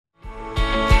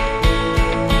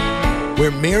where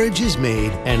marriage is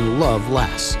made and love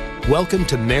lasts. Welcome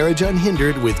to Marriage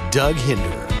Unhindered with Doug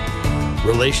Hinderer.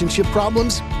 Relationship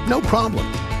problems? No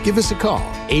problem. Give us a call,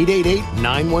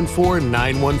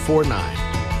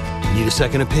 888-914-9149. Need a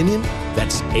second opinion?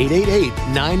 That's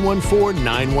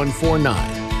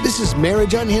 888-914-9149. This is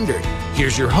Marriage Unhindered.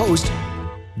 Here's your host,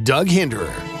 Doug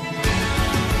Hinderer.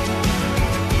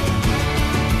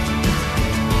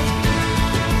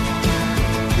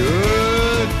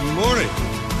 Good morning,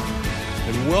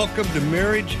 and welcome to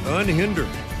Marriage Unhindered.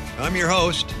 I'm your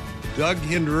host, Doug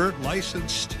Hinderer,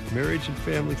 licensed marriage and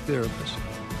family therapist.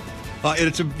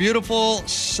 It's a beautiful,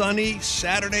 sunny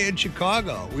Saturday in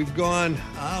Chicago. We've gone,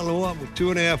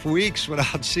 2.5 weeks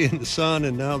without seeing the sun,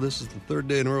 and now this is the third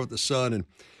day in a row with the sun, and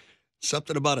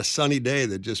something about a sunny day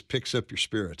that just picks up your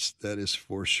spirits, that is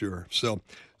for sure. So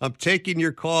I'm taking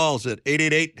your calls at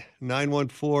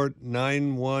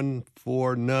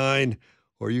 888-914-9149,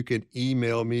 or you can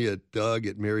email me at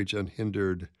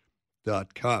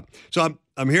doug@marriageunhindered.com. So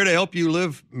I'm here to help you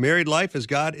live married life as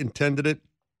God intended it,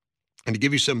 and to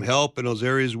give you some help in those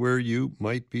areas where you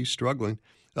might be struggling.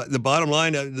 The bottom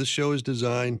line, this show is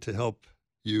designed to help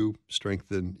you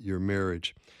strengthen your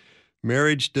marriage.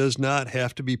 Marriage does not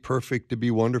have to be perfect to be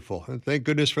wonderful. And thank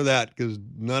goodness for that, because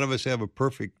none of us have a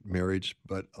perfect marriage,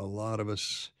 but a lot of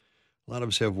us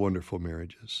have wonderful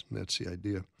marriages. And that's the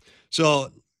idea. So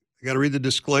I got to read the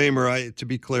disclaimer. To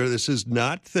be clear, this is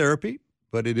not therapy,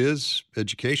 but it is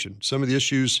education. Some of the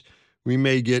issues we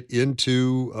may get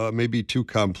into may be too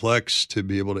complex to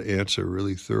be able to answer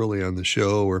really thoroughly on the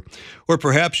show, or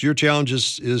perhaps your challenge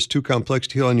is too complex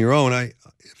to heal on your own.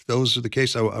 If those are the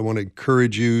case, I want to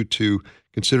encourage you to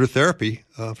consider therapy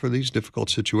for these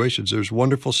difficult situations. There's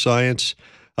wonderful science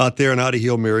out there on how to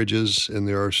heal marriages, and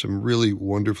there are some really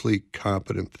wonderfully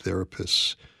competent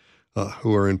therapists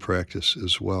who are in practice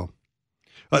as well.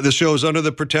 The show is under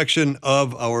the protection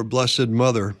of our Blessed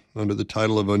Mother, under the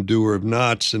title of Undoer of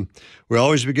Knots, and we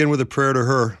always begin with a prayer to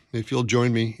her. If you'll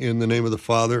join me in the name of the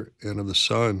Father, and of the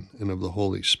Son, and of the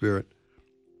Holy Spirit.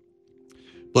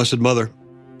 Blessed Mother,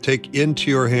 take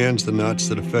into your hands the knots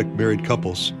that affect married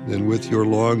couples, and with your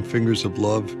long fingers of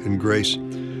love and grace,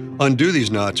 undo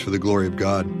these knots for the glory of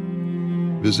God.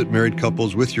 Visit married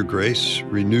couples with your grace,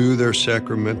 renew their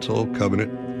sacramental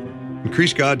covenant,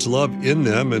 increase God's love in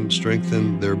them, and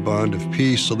strengthen their bond of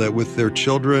peace, so that with their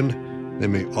children they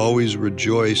may always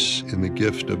rejoice in the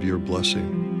gift of your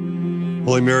blessing.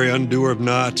 Holy Mary, undoer of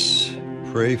knots,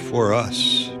 pray for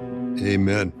us.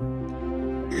 Amen.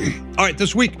 All right,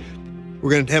 this week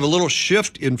we're going to have a little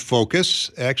shift in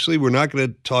focus. Actually, we're not going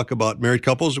to talk about married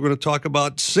couples. We're going to talk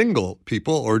about single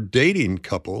people or dating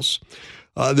couples.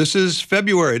 This is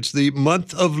February. It's the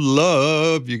month of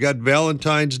love. You got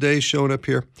Valentine's Day showing up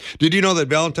here. Did you know that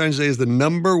Valentine's Day is the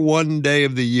number one day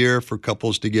of the year for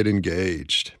couples to get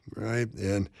engaged, right?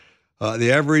 And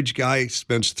the average guy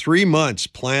spends 3 months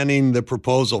planning the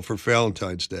proposal for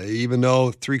Valentine's Day, even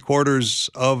though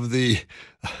 3/4 of the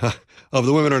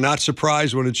women are not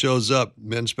surprised when it shows up.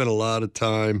 Men spend a lot of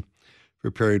time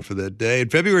preparing for that day.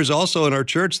 And February is also in our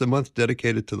church the month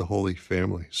dedicated to the Holy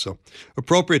Family. So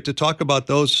appropriate to talk about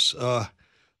those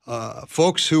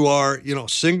folks who are,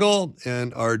 single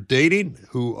and are dating,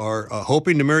 who are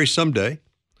hoping to marry someday,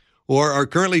 or are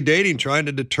currently dating, trying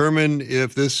to determine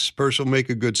if this person will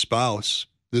make a good spouse.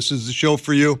 This is the show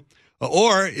for you.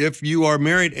 Or if you are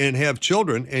married and have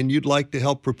children and you'd like to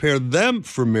help prepare them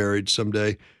for marriage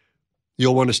someday,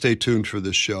 you'll want to stay tuned for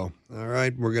this show. All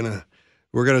right, we're going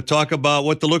to talk about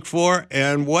what to look for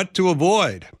and what to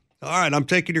avoid. All right, I'm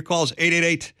taking your calls,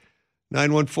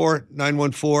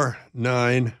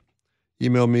 888-914-9149.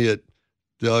 Email me at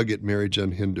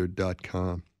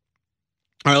doug@marriageunhindered.com.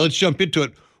 All right, let's jump into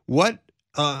it. What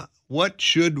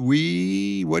should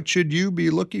you be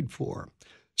looking for?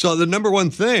 So the number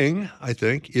one thing, I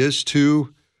think, is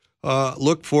to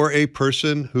look for a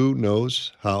person who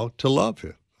knows how to love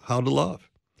you, how to love.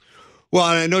 Well,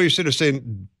 I know you're sort of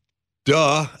saying,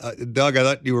 duh, Doug, I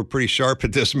thought you were pretty sharp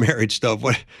at this marriage stuff.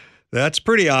 What? That's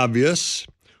pretty obvious.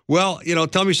 Well,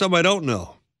 tell me something I don't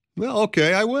know. Well,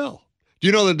 okay, I will. Do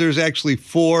you know that there's actually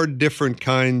 4 different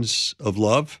kinds of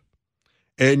love?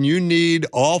 And you need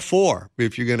all 4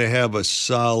 if you're going to have a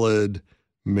solid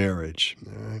marriage.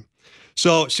 All right.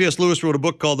 So C.S. Lewis wrote a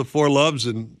book called The Four Loves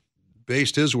and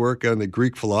based his work on the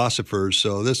Greek philosophers.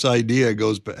 So this idea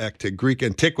goes back to Greek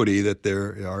antiquity that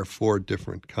there are 4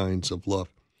 different kinds of love.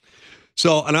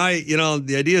 So, and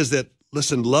the idea is that,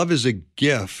 listen, love is a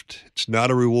gift. It's not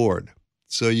a reward.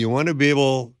 So you want to be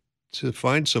able to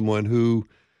find someone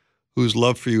whose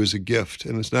love for you is a gift,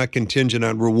 and it's not contingent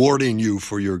on rewarding you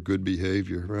for your good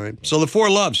behavior, right? So the 4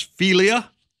 loves: philia,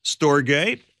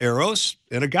 storge, eros,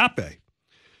 and agape.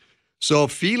 So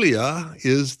philia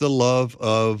is the love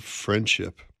of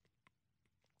friendship.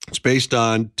 It's based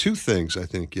on two things, I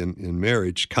think, in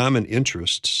marriage: common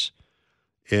interests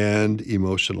and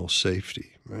emotional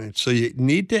safety, right? So you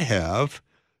need to have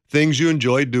things you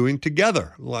enjoy doing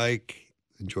together, like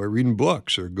enjoy reading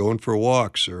books or going for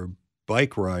walks or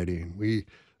bike riding. We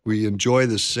enjoy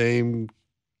the same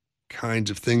kinds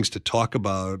of things to talk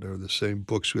about or the same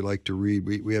books we like to read.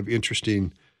 We have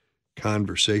interesting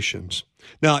conversations.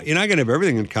 Now, you're not going to have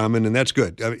everything in common, and that's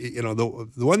good. I mean,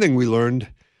 the one thing we learned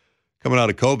coming out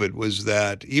of COVID was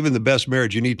that even the best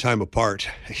marriage, you need time apart.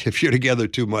 If you're together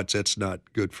too much, that's not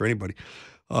good for anybody.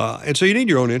 And so you need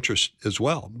your own interests as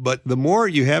well. But the more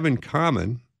you have in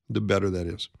common, the better that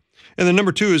is. And then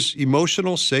number two is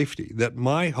emotional safety, that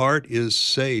my heart is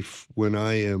safe when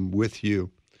I am with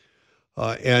you.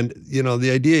 And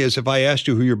the idea is if I asked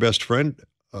you who your best friend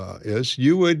is,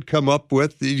 you would come up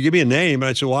with, you give me a name, and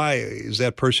I'd say, why is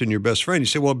that person your best friend? You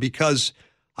say, well, because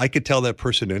I could tell that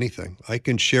person anything. I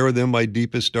can share with them my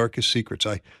deepest, darkest secrets.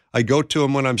 I go to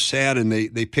them when I'm sad and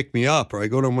they pick me up, or I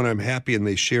go to them when I'm happy and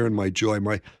they share in my joy.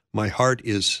 My heart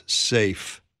is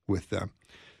safe with them.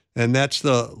 And that's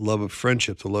the love of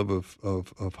friendship, the love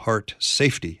of heart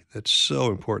safety. That's so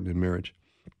important in marriage.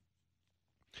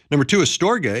 Number two is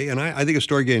storge, and I think of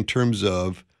storge in terms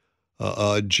of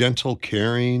gentle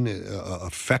caring,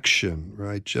 affection,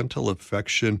 right? Gentle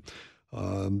affection.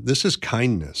 This is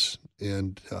kindness,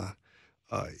 and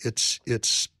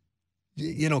it's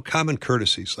common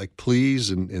courtesies like please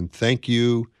and thank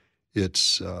you.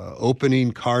 It's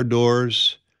opening car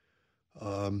doors,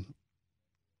 and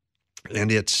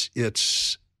it's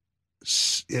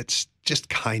just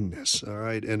kindness, all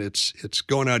right? And it's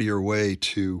going out of your way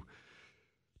to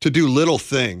do little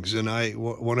things. And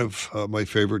one of my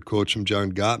favorite quotes from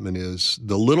John Gottman is,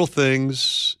 the little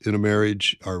things in a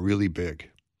marriage are really big.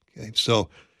 Okay, so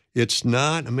it's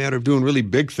not a matter of doing really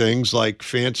big things like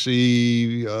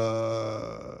fancy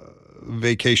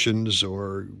vacations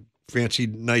or fancy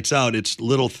nights out. It's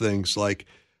little things like,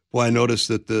 well, I noticed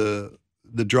that the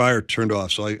dryer turned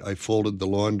off, so I folded the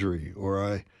laundry,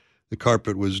 or the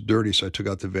carpet was dirty, so I took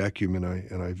out the vacuum and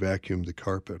I vacuumed the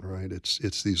carpet, right?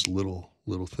 It's these little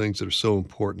things that are so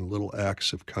important, little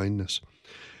acts of kindness.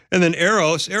 And then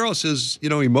eros is,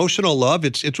 emotional love.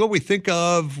 It's what we think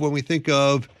of when we think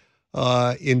of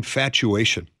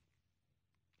infatuation.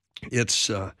 It's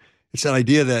that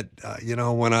idea that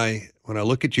when I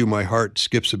look at you, my heart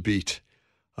skips a beat.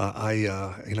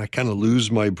 I kind of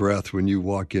lose my breath when you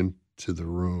walk into the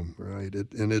room, right?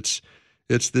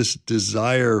 It's this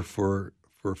desire for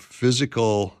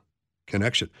physical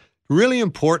connection. Really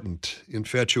important,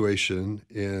 infatuation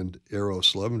and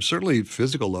eros love, and certainly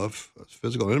physical love,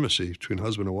 physical intimacy between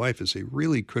husband and wife is a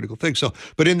really critical thing. So,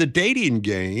 but in the dating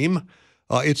game,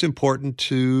 it's important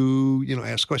to,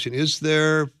 ask the question, is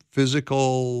there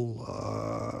physical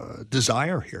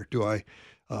desire here? Do I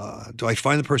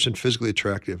find the person physically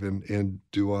attractive, and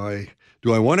do I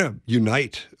want to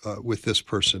unite with this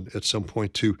person at some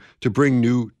point to bring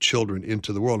new children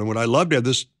into the world? And would I love to have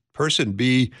this person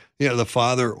be, the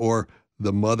father or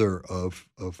the mother of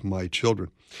my children?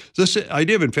 So this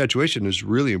idea of infatuation is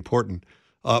really important,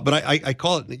 but I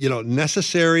call it,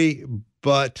 necessary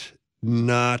but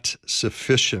not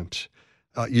sufficient.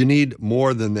 You need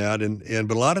more than that,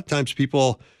 but a lot of times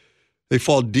people, they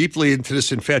fall deeply into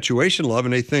this infatuation love,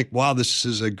 and they think, wow, this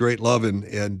is a great love, and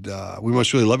we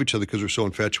must really love each other because we're so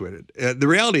infatuated. The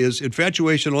reality is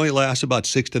infatuation only lasts about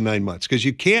 6 to 9 months, because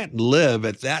you can't live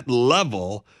at that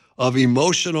level of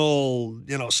emotional,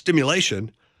 stimulation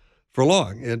for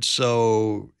long. And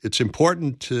so it's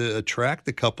important to attract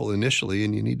the couple initially,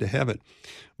 and you need to have it.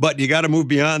 But you got to move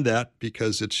beyond that,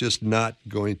 because it's just not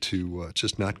going to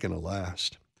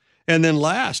last. And then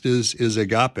last is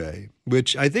agape,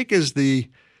 which I think is the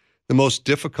most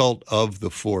difficult of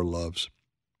the four loves.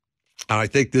 And I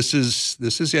think this is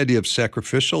the idea of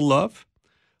sacrificial love.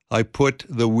 I put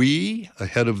the we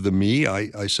ahead of the me.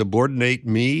 I subordinate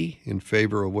me in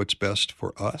favor of what's best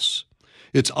for us.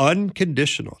 It's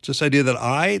unconditional. It's this idea that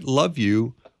I love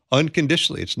you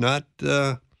unconditionally. It's not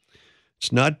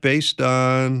based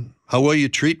on how well you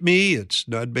treat me. It's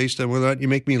not based on whether or not you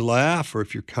make me laugh or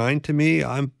if you're kind to me.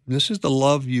 This is the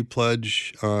love you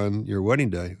pledge on your wedding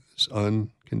day. It's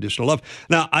unconditional love.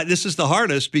 Now, this is the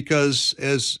hardest, because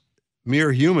as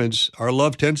mere humans, our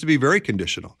love tends to be very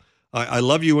conditional. I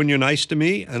love you when you're nice to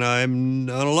me, and I don't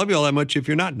love you all that much if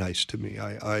you're not nice to me.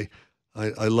 I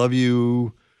love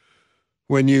you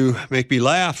when you make me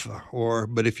laugh,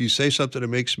 but if you say something that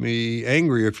makes me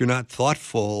angry, or if you're not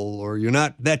thoughtful, or you're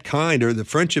not that kind, or the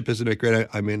friendship isn't that great,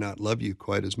 I may not love you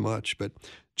quite as much. But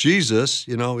Jesus,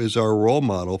 is our role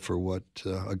model for what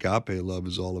agape love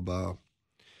is all about.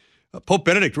 Pope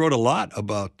Benedict wrote a lot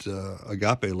about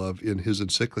agape love in his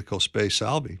encyclical Spe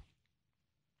Salvi.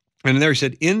 And there he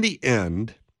said, in the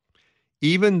end,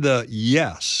 even the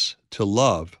yes to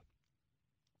love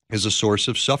is a source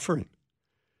of suffering,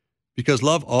 because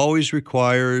love always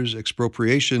requires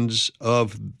expropriations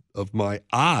of my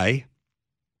I,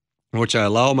 in which I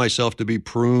allow myself to be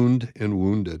pruned and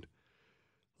wounded.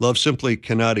 Love simply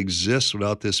cannot exist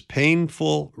without this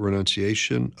painful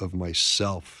renunciation of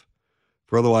myself,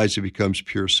 for otherwise it becomes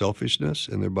pure selfishness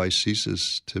and thereby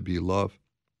ceases to be love.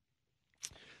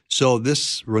 So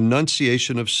this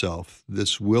renunciation of self,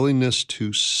 this willingness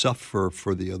to suffer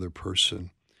for the other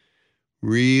person,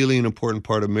 really an important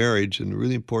part of marriage, and a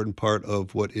really important part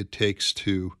of what it takes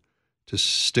to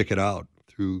stick it out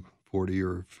through 40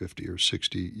 or 50 or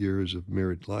 60 years of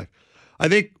married life. I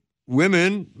think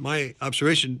women, my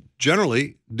observation,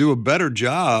 generally do a better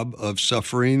job of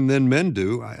suffering than men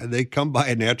do. They come by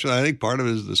it naturally. I think part of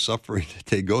it is the suffering that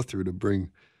they go through to bring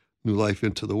new life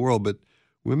into the world. But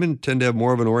women tend to have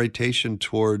more of an orientation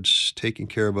towards taking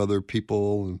care of other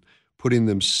people and putting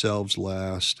themselves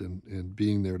last and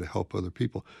being there to help other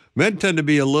people. Men tend to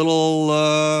be a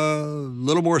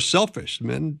little more selfish.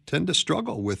 Men tend to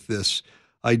struggle with this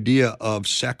idea of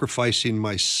sacrificing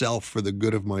myself for the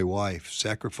good of my wife,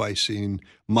 sacrificing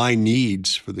my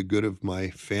needs for the good of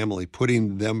my family,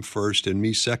 putting them first and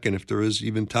me second. If there is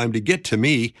even time to get to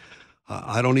me,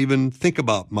 I don't even think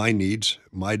about my needs,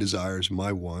 my desires,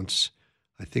 my wants.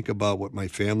 I think about what my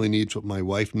family needs, what my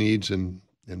wife needs, and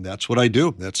that's what I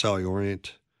do. That's how I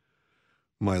orient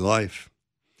my life.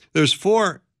 There's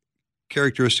 4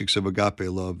 characteristics of agape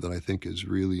love that I think is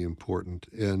really important.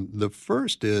 And the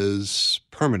first is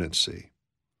permanency.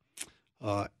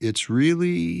 It's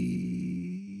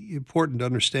really important to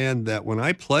understand that when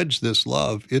I pledge this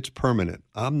love, it's permanent.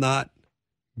 I'm not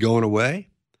going away.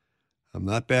 I'm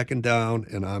not backing down,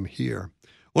 and I'm here.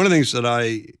 One of the things that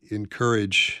I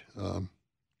encourage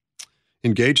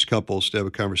engaged couples to have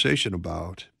a conversation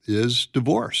about is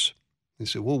divorce. They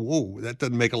say, whoa, that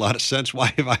doesn't make a lot of sense.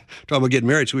 Why if I talk about getting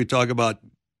married, so we talk about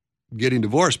getting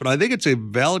divorced? But I think it's a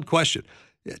valid question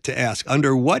to ask.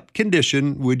 Under what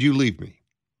condition would you leave me?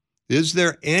 Is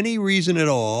there any reason at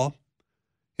all,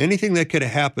 anything that could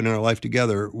happen in our life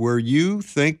together, where you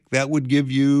think that would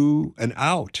give you an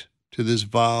out to this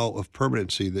vow of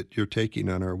permanency that you're taking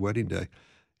on our wedding day?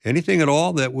 Anything at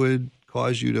all that would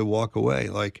cause you to walk away?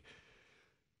 Like,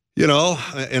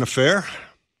 an affair,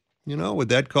 would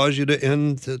that cause you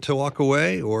to walk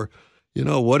away? Or,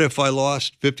 what if I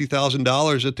lost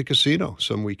 $50,000 at the casino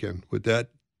some weekend? Would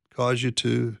that cause you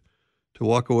to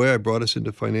walk away? I brought us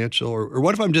into financial, or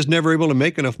what if I'm just never able to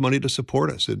make enough money to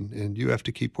support us and you have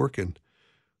to keep working?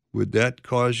 Would that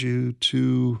cause you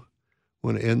to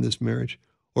want to end this marriage?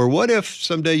 Or what if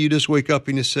someday you just wake up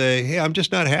and you say, hey, I'm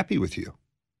just not happy with you.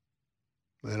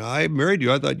 And I married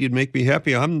you. I thought you'd make me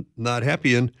happy. I'm not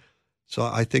happy. And so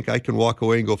I think I can walk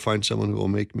away and go find someone who will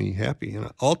make me happy. And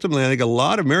ultimately, I think a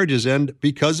lot of marriages end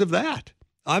because of that.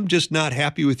 I'm just not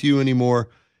happy with you anymore,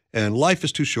 and life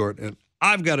is too short, and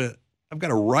I've got a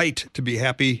right to be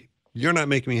happy. You're not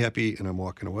making me happy, and I'm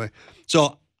walking away.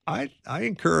 So I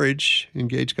encourage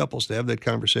engaged couples to have that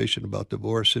conversation about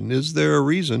divorce. And is there a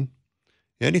reason,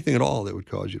 anything at all, that would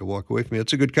cause you to walk away from me?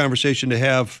 It's a good conversation to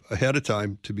have ahead of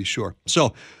time, to be sure.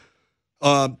 So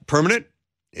permanent.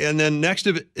 And then next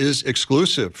of it is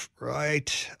exclusive, right?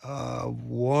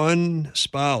 One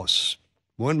spouse,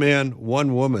 one man,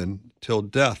 one woman till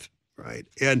death, right?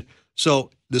 And so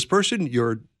this person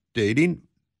you're dating,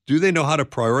 do they know how to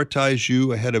prioritize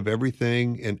you ahead of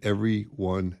everything and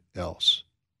everyone else?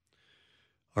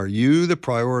 Are you the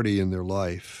priority in their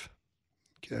life?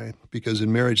 Okay, because in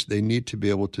marriage, they need to be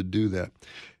able to do that.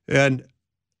 And,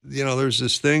 there's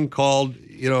this thing called,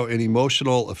 an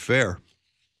emotional affair,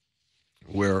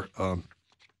 where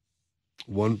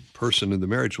one person in the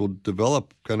marriage will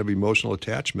develop kind of emotional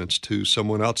attachments to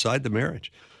someone outside the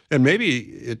marriage. And maybe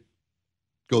it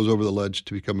goes over the ledge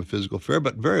to become a physical affair,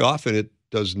 but very often it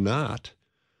does not.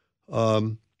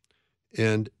 And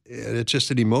it's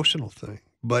just an emotional thing.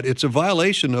 But it's a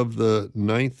violation of the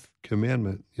 9th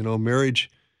commandment. Marriage,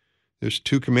 there's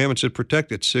 2 commandments that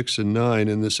protect it, 6 and 9.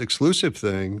 And this exclusive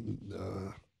thing,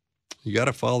 you got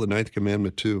to follow the 9th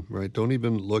commandment too, right? Don't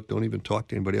even look, don't even talk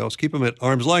to anybody else. Keep them at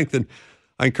arm's length. And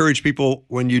I encourage people,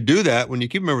 when you do that, when you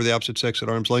keep a member of the opposite sex at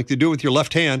arm's length, you do it with your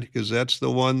left hand, because that's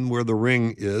the one where the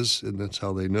ring is, and that's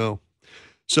how they know.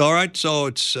 So, all right, so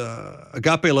it's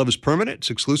agape love is permanent, it's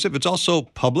exclusive, it's also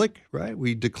public, right?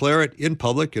 We declare it in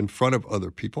public in front of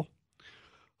other people.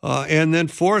 And then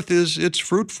fourth is it's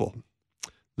fruitful.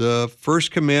 The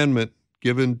first commandment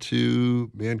given to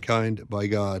mankind by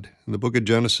God in the book of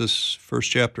Genesis,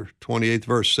 first chapter, 28th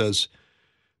verse says,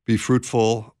 be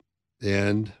fruitful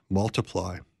and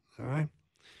multiply, all right?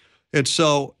 And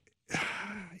so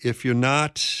if you're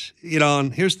not,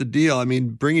 and here's the deal. I mean,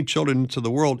 bringing children into the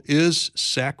world is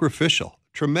sacrificial,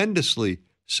 tremendously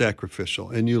sacrificial.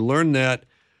 And you learn that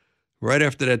right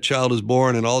after that child is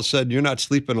born, and all of a sudden you're not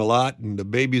sleeping a lot, and the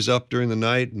baby's up during the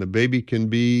night, and the baby can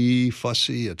be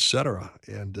fussy, etc.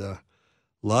 And a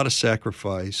lot of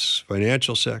sacrifice,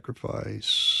 financial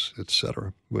sacrifice,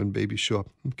 etc. when babies show up.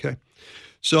 Okay.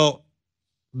 So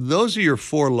those are your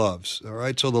four loves, all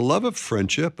right? So the love of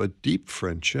friendship, a deep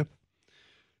friendship.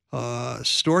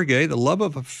 Storge, the love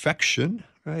of affection,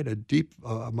 right? A deep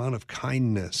amount of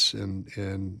kindness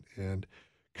and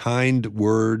kind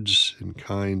words and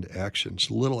kind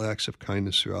actions, little acts of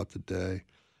kindness throughout the day.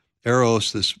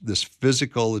 Eros, this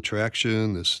physical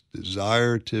attraction, this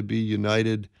desire to be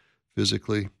united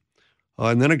physically.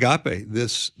 And then agape,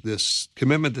 this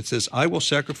commitment that says, I will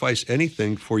sacrifice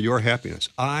anything for your happiness.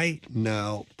 I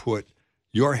now put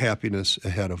your happiness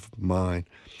ahead of mine.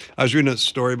 I was reading a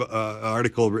story, an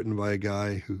article written by a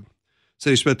guy who said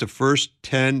he spent the first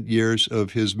 10 years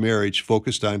of his marriage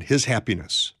focused on his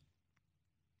happiness,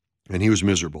 and he was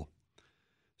miserable.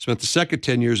 Spent the second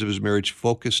 10 years of his marriage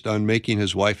focused on making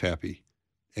his wife happy,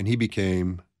 and he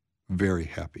became very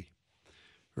happy,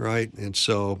 right? And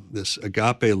so this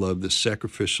agape love, this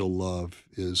sacrificial love,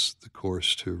 is the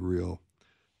course to real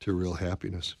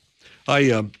happiness.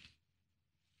 I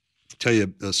tell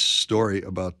you a story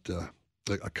about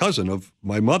a cousin of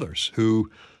my mother's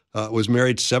who was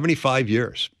married 75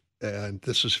 years. And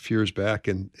this was a few years back,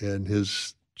 and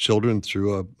his children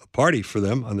threw a party for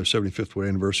them on their 75th wedding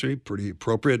anniversary, pretty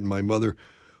appropriate. And my mother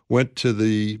went to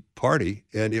the party,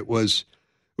 and it was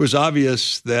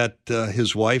obvious that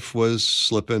his wife was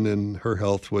slipping and her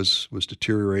health was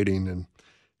deteriorating, and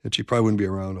she probably wouldn't be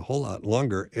around a whole lot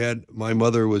longer. And my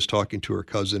mother was talking to her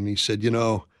cousin, and he said,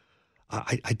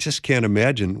 I just can't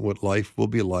imagine what life will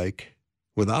be like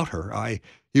without her.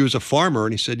 He was a farmer,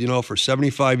 and he said, for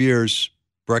 75 years,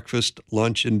 breakfast,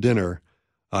 lunch, and dinner,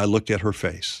 I looked at her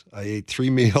face. I ate 3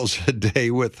 meals a day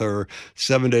with her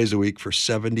 7 days a week for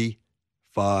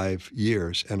 75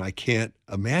 years, and I can't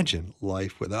imagine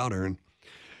life without her.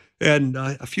 And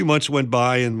a few months went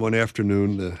by, and one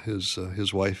afternoon,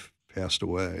 his wife passed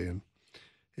away,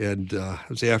 and it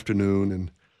was the afternoon,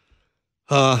 and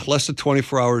less than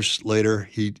 24 hours later,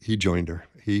 he joined her.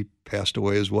 He passed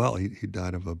away as well. He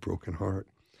died of a broken heart.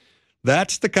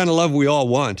 That's the kind of love we all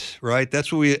want, right?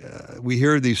 That's what we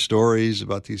hear these stories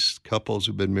about these couples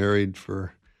who've been married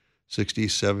for 60,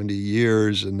 70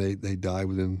 years, and they die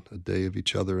within a day of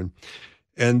each other.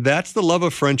 And that's the love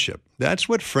of friendship. That's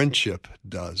what friendship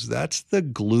does. That's the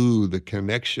glue, the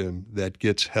connection that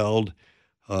gets held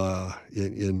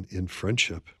in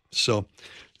friendship. So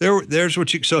there's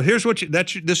what you. So here's what you.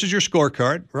 This is your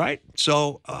scorecard, right?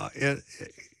 So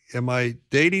am I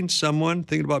dating someone,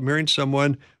 thinking about marrying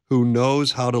someone who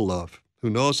knows how to love,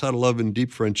 in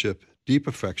deep friendship, deep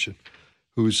affection,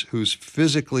 who's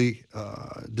physically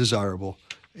desirable,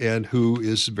 and who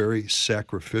is very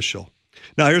sacrificial?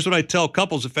 Now, here's what I tell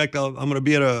couples. In fact, I'm going to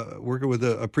be working with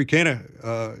a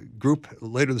pre-Cana group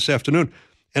later this afternoon.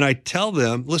 And I tell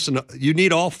them, listen, you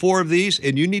need all four of these,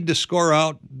 and you need to score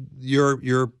out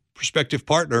your prospective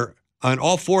partner on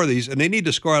all four of these, and they need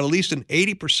to score out at least an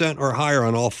 80% or higher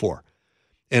on all four.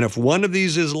 And if one of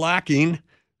these is lacking,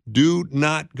 do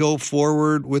not go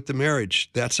forward with the marriage.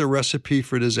 That's a recipe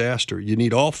for disaster. You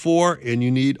need all four, and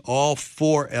you need all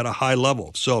four at a high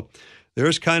level. So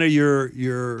there's kind of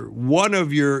your one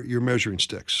of your measuring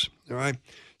sticks, all right?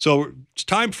 So it's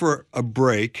time for a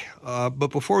break,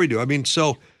 but before we do,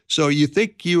 so you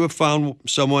think you have found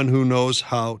someone who knows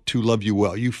how to love you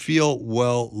well. You feel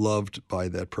well loved by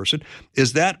that person.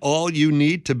 Is that all you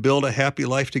need to build a happy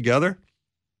life together?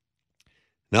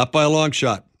 Not by a long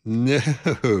shot. No,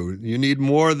 you need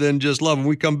more than just love. When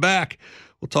we come back,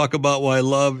 we'll talk about why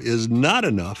love is not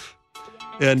enough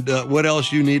and what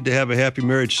else you need to have a happy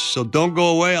marriage. So don't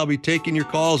go away. I'll be taking your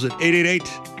calls at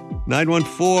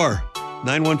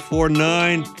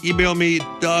 888-914-9149. Email me,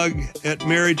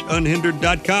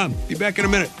 Doug@marriageunhindered.com. Be back in a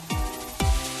minute.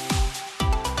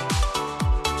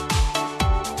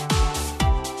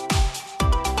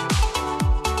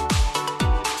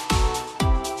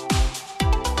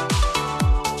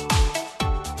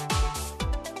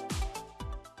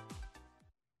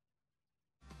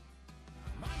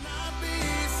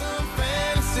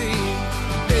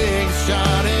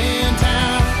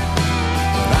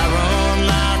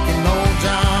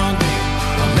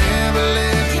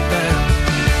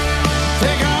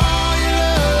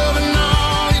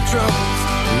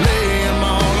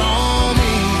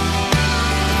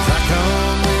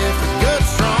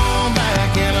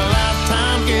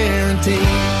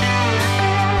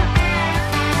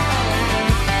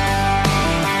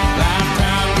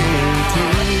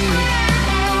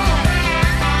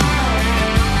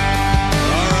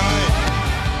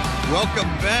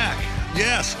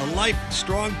 life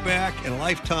strong back and a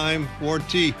lifetime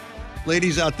warranty.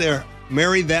 Ladies out there,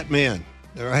 marry that man.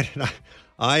 All right.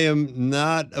 I am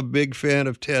not a big fan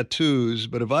of tattoos,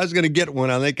 but if I was going to get one,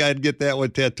 I think I'd get that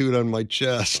one tattooed on my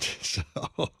chest.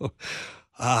 So,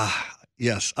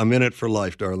 yes, I'm in it for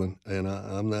life, darling, and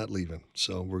I'm not leaving.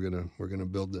 So we're gonna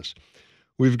build this.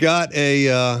 We've got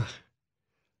a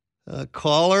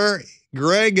caller,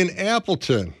 Greg in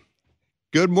Appleton.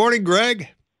 Good morning, Greg.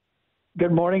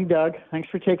 Good morning, Doug. Thanks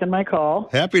for taking my call.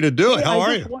 Happy to do it. How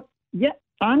are you? Yeah,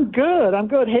 I'm good.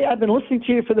 Hey, I've been listening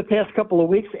to you for the past couple of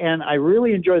weeks, and I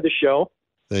really enjoy the show.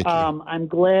 Thank you. I'm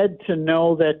glad to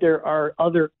know that there are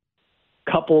other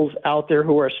couples out there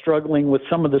who are struggling with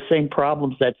some of the same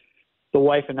problems that the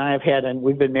wife and I have had, and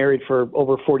we've been married for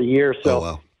over 40 years.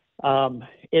 So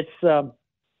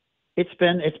it's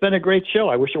been a great show.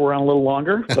 I wish it were on a little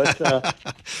longer, but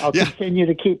I'll continue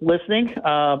to keep listening.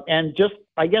 And just,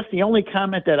 I guess the only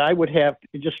comment that I would have,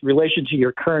 just in relation to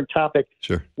your current topic,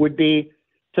 would be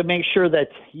to make sure that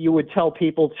you would tell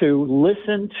people to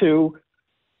listen to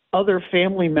other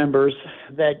family members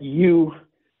that you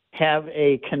have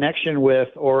a connection with,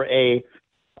 or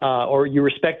you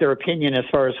respect their opinion as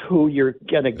far as who you're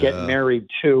going to get married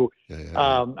to.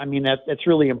 I mean, that's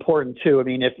really important too. I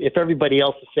mean, if everybody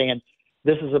else is saying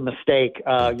this is a mistake,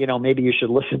 maybe you should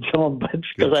listen to them. But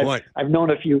because I've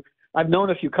known a few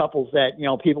couples that,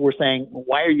 people were saying,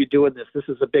 why are you doing this? This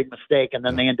is a big mistake. And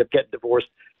then they end up getting divorced,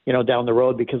 down the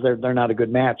road because they're not a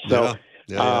good match. So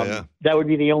that would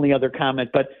be the only other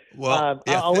comment. But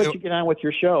I'll let you get on with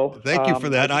your show. Thank you for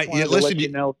that.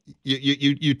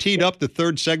 You teed up the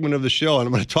third segment of the show, and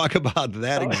I'm going to talk about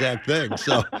that exact thing.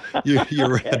 So you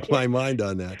read my mind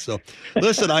on that. So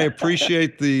listen, I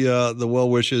appreciate the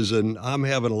well wishes, and I'm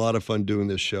having a lot of fun doing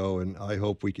this show, and I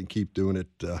hope we can keep doing it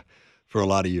for a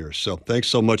lot of years. So thanks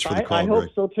so much for the call, I hope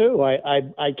so too. I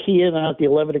key in at the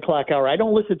 11 o'clock hour. I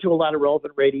don't listen to a lot of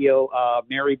relevant radio.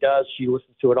 Mary does. She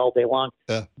listens to it all day long.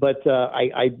 But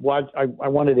I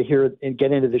wanted to hear it and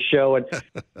get into the show. And it's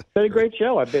been a great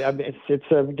show. It's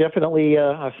definitely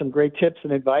some great tips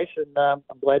and advice. And I'm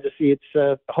glad to see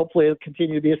hopefully it'll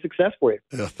continue to be a success for you.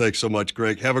 Yeah, thanks so much,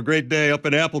 Greg. Have a great day up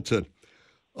in Appleton.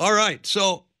 All right.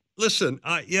 So listen,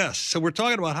 so we're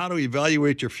talking about how to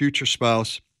evaluate your future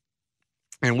spouse,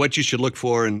 and what you should look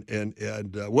for, and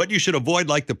what you should avoid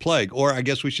like the plague, or I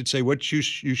guess we should say what you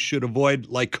should avoid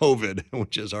like COVID,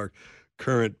 which is our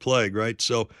current plague, right?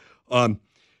 So, are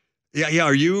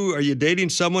you dating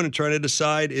someone and trying to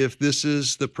decide if this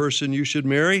is the person you should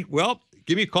marry? Well,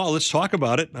 give me a call. Let's talk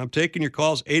about it. I'm taking your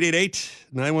calls,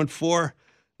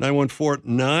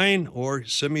 888-914-9149, or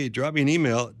drop me an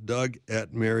email,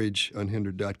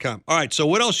 doug@marriageunhindered.com. All right, so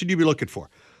what else should you be looking for?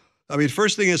 I mean,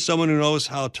 first thing is someone who knows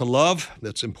how to love.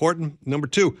 That's important. Number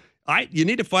two, you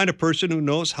need to find a person who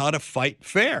knows how to fight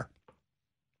fair.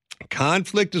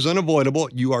 Conflict is unavoidable.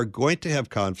 You are going to have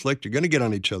conflict. You're going to get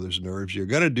on each other's nerves. You're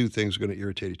going to do things that are going to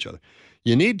irritate each other.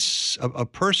 You need a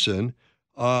person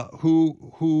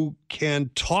who can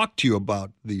talk to you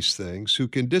about these things, who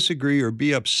can disagree or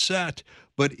be upset,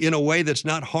 but in a way that's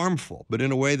not harmful, but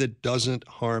in a way that doesn't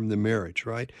harm the marriage,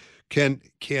 right? Can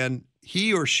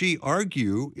he or she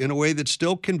argue in a way that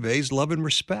still conveys love and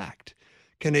respect?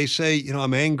 Can they say,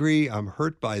 I'm angry, I'm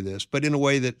hurt by this, but in a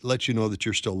way that lets you know that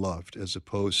you're still loved, as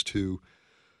opposed to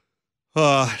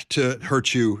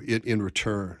hurt you in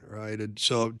return, right? And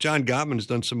so John Gottman has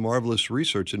done some marvelous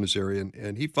research in this area,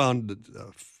 and he found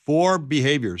 4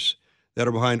 behaviors that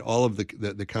are behind all of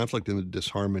the conflict and the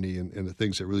disharmony and the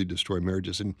things that really destroy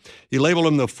marriages. And he labeled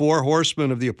them the 4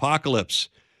 horsemen of the apocalypse.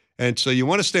 And so you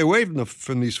want to stay away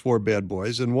from these 4 bad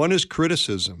boys. And one is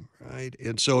criticism, right?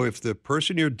 And so if the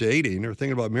person you're dating or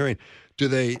thinking about marrying, do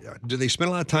they spend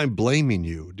a lot of time blaming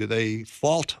you? Do they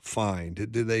fault find?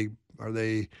 Are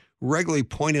they regularly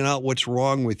pointing out what's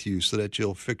wrong with you so that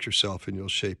you'll fix yourself and you'll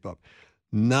shape up?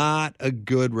 Not a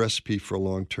good recipe for a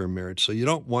long-term marriage. So you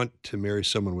don't want to marry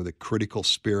someone with a critical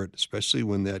spirit, especially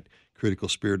when that critical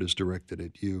spirit is directed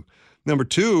at you. Number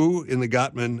 2 in the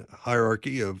Gottman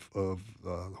hierarchy of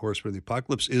Horsemen of the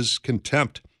Apocalypse is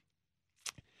contempt.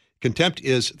 Think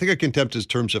of contempt as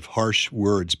terms of harsh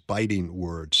words, biting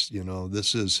words.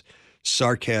 This is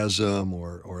sarcasm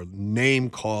or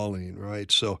name calling,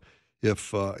 right? So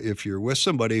if you're with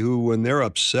somebody who, when they're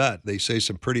upset, they say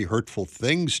some pretty hurtful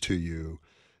things to you,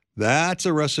 that's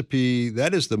a recipe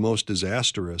that is the most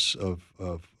disastrous of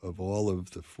all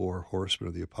of the 4 horsemen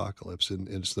of the apocalypse. And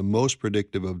it's the most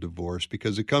predictive of divorce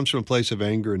because it comes from a place of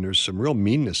anger and there's some real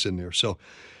meanness in there. So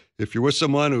if you're with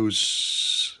someone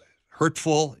who's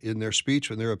hurtful in their speech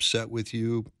when they're upset with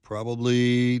you,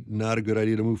 probably not a good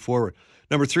idea to move forward.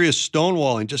 Number 3 is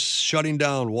stonewalling, just shutting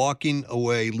down, walking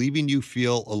away, leaving you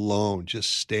feel alone,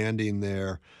 just standing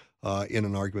there in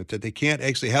an argument, that they can't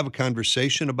actually have a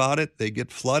conversation about it. They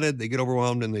get flooded, they get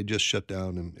overwhelmed, and they just shut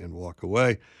down and walk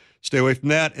away. Stay away from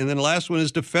that. And then the last one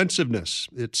is defensiveness.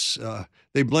 It's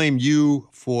they blame you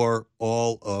for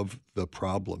all of the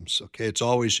problems. Okay, it's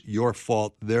always your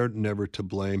fault. They're never to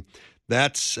blame.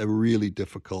 That's a really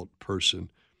difficult person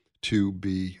to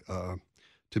be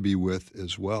with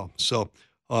as well. So,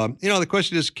 the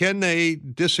question is, can they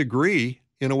disagree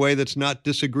in a way that's not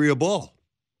disagreeable?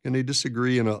 Can they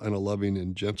disagree in a loving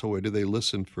and gentle way? Do they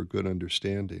listen for good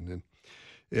understanding?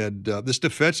 And this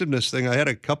defensiveness thing, I had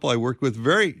a couple I worked with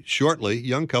very shortly,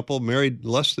 young couple, married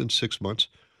less than 6 months.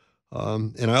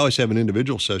 And I always have an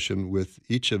individual session with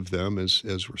each of them as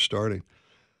we're starting.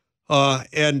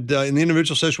 In the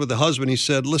individual session with the husband, he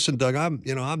said, "Listen, Doug, I'm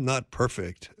not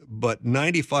perfect, but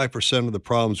 95% of the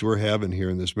problems we're having here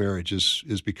in this marriage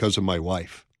is because of my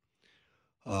wife."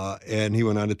 And he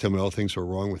went on to tell me all things were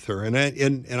wrong with her. And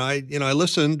I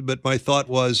listened, but my thought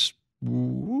was,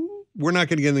 we're not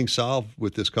going to get anything solved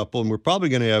with this couple, and we're probably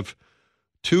going to have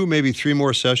 2, maybe 3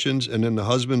 more sessions, and then the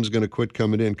husband's going to quit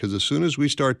coming in, because as soon as we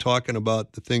start talking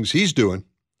about the things he's doing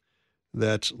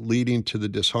that's leading to the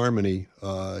disharmony,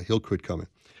 he'll quit coming.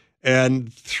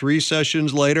 And 3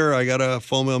 sessions later, I got a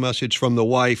phone mail message from the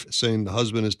wife saying the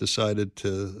husband has decided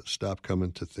to stop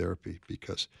coming to therapy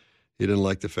because he didn't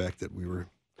like the fact that we were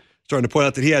starting to point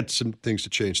out that he had some things to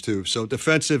change too. So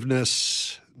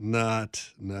defensiveness,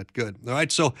 not good. All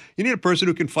right, so you need a person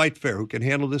who can fight fair, who can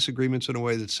handle disagreements in a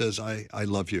way that says, I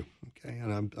love you, okay,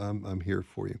 and I'm here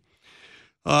for you.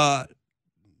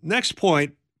 Next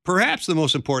point, perhaps the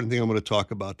most important thing I'm going to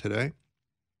talk about today.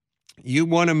 You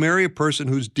want to marry a person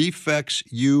whose defects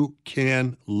you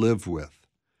can live with.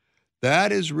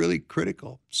 That is really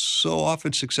critical. So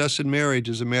often success in marriage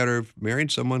is a matter of marrying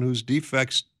someone whose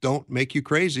defects don't make you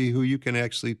crazy, who you can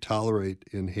actually tolerate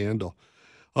and handle.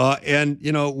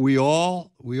 We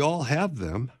all have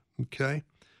them, okay?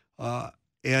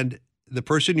 And the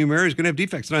person you marry is going to have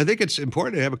defects. And I think it's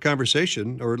important to have a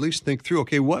conversation, or at least think through,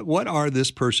 okay, what are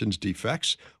this person's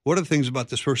defects? What are the things about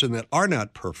this person that are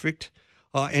not perfect?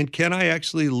 And can I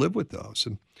actually live with those?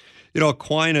 And,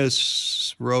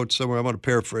 Aquinas wrote somewhere, I'm going to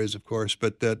paraphrase, of course,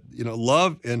 but that,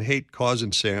 love and hate cause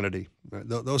insanity. Right?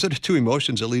 Those are the 2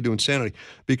 emotions that lead to insanity,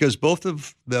 because both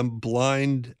of them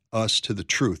blind us to the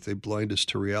truth. They blind us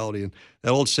to reality. And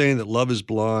that old saying that love is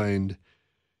blind,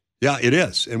 yeah, it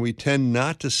is. And we tend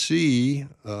not to see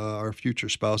our future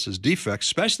spouse's defects,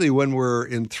 especially when we're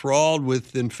enthralled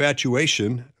with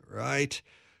infatuation, right?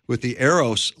 With the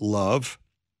eros love,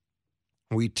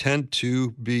 we tend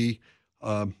to be,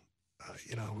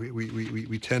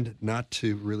 we tend not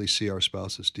to really see our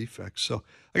spouse's defects. So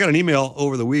I got an email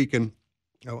over the week, and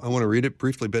I want to read it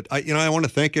briefly, but I want to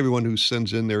thank everyone who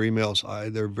sends in their emails.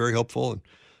 They're very helpful,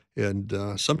 and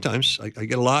sometimes I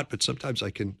get a lot, but sometimes I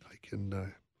can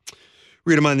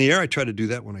read them on the air. I try to do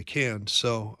that when I can.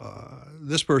 So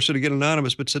this person, again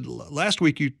anonymous, but said, last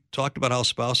week you talked about how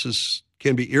spouses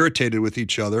can be irritated with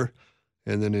each other,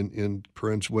 and then in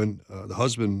parentheses, when the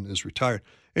husband is retired.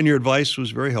 And your advice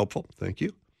was very helpful. Thank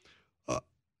you.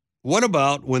 What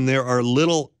about when there are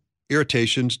little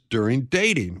irritations during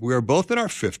dating? We are both in our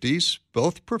 50s,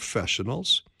 both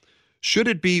professionals. Should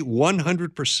it be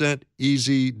 100%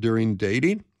 easy during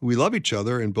dating? We love each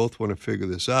other and both want to figure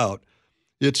this out.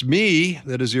 It's me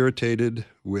that is irritated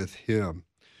with him.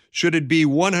 Should it be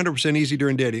 100% easy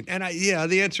during dating? And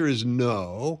the answer is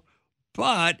no.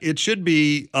 But it should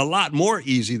be a lot more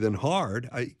easy than hard,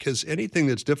 because anything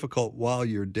that's difficult while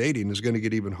you're dating is going to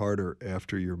get even harder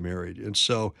after you're married. And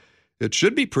so it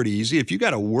should be pretty easy. If you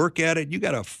got to work at it, you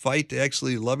got to fight to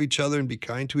actually love each other and be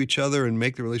kind to each other and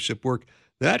make the relationship work.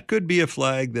 That could be a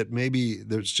flag that maybe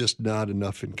there's just not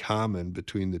enough in common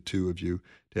between the 2 of you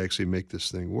to actually make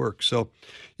this thing work. So,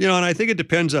 and I think it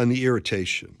depends on the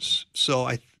irritations.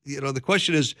 So the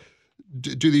question is,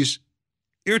 do these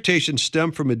irritations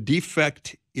stem from a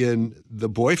defect in the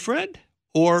boyfriend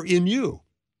or in you?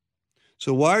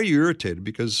 So why are you irritated?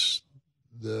 Because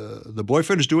the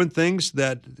boyfriend is doing things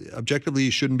that objectively you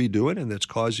shouldn't be doing, and that's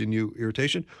causing you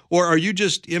irritation? Or are you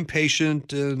just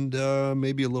impatient and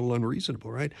maybe a little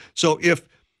unreasonable, right? So if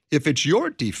it's your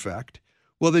defect,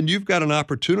 well, then you've got an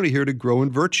opportunity here to grow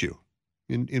in virtue,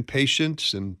 in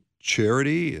patience and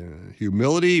charity,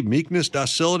 humility, meekness,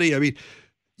 docility. I mean,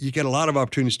 you get a lot of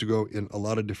opportunities to go in a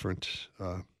lot of different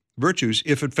virtues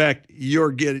if, in fact,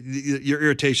 your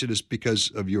irritation is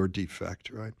because of your defect,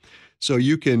 right? So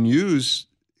you can use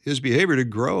his behavior to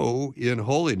grow in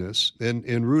holiness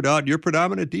and root out your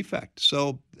predominant defect.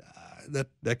 So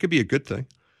that could be a good thing.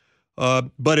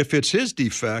 But if it's his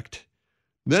defect,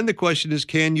 then the question is,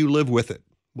 can you live with it?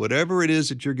 Whatever it is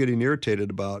that you're getting irritated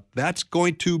about, that's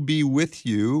going to be with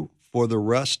you for the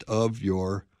rest of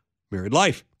your married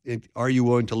life. Are you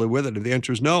willing to live with it? If the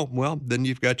answer is no, well, then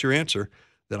you've got your answer,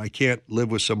 that I can't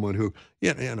live with someone who,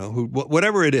 who,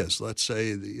 whatever it is. Let's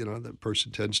say, the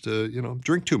person tends to,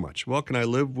 drink too much. Well, can I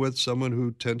live with someone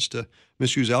who tends to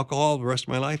misuse alcohol the rest of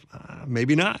my life?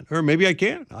 Maybe not, or maybe I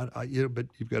can. But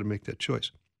you've got to make that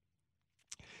choice.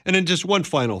 And then just one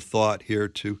final thought here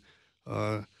to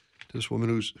this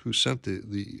woman who sent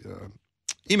the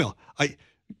email.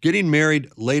 Getting married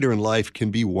later in life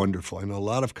can be wonderful. I know a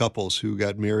lot of couples who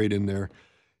got married in their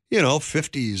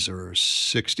 50s or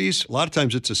 60s. A lot of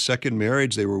times it's a second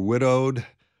marriage. They were widowed,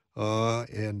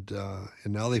 and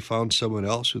now they found someone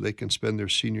else who they can spend their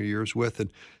senior years with.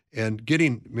 And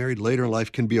getting married later in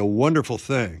life can be a wonderful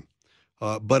thing.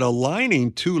 But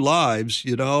aligning two lives,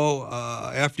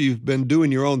 after you've been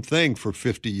doing your own thing for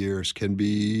 50 years can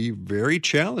be very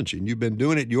challenging. You've been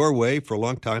doing it your way for a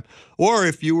long time. Or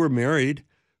if you were married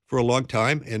for a long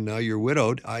time and now you're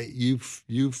widowed,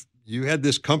 you had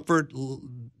this comfort,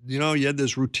 you had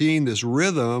this routine, this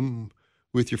rhythm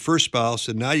with your first spouse,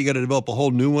 and now you got to develop a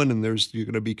whole new one, and you're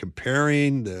going to be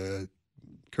comparing the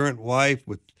current wife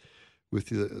with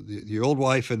the old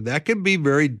wife, and that can be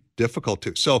very difficult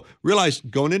too. So realize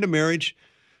going into marriage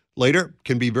later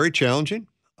can be very challenging,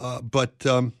 but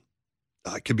it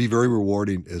can be very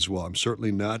rewarding as well. I'm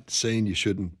certainly not saying you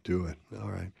shouldn't do it.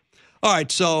 All right.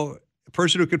 So a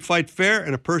person who can fight fair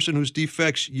and a person whose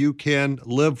defects you can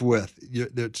live with.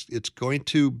 It's going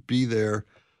to be there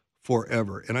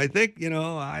forever. And I think,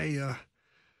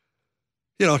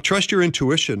 trust your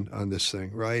intuition on this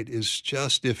thing, right? Is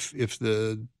just if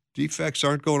the defects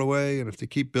aren't going away and if they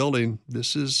keep building,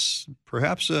 this is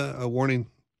perhaps a warning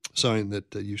sign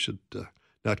that you should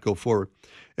not go forward.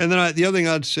 And then the other thing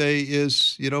I'd say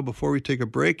is, before we take a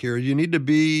break here, you need to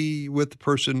be with the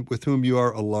person with whom you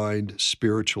are aligned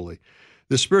spiritually.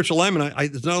 The spiritual alignment,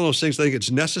 it's not one of those things I think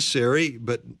it's necessary,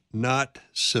 but not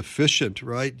sufficient,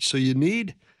 right? So you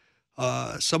need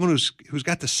someone who's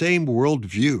got the same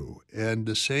worldview and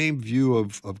the same view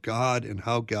of God and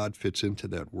how God fits into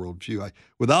that worldview.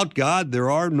 Without God, there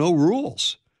are no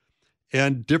rules.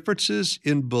 And differences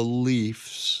in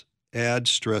beliefs add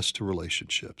stress to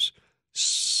relationships,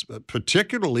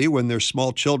 particularly when they're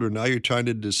small children. Now you're trying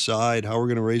to decide how we're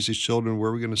going to raise these children,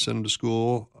 where we're going to send them to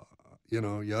school,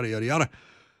 yada, yada, yada.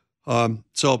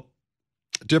 So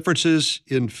differences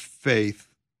in faith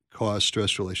cause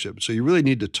stress relationships. So you really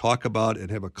need to talk about and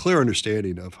have a clear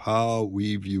understanding of how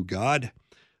we view God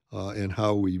and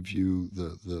how we view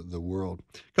the world.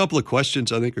 A couple of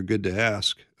questions I think are good to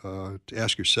ask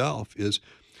yourself is,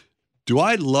 do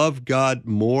I love God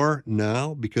more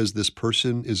now because this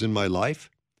person is in my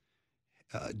life?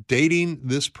 Dating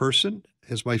this person,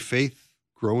 has my faith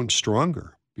grown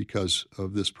stronger because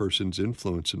of this person's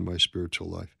influence in my spiritual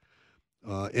life?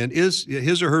 And is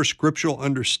his or her scriptural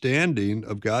understanding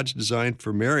of God's design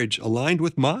for marriage aligned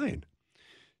with mine?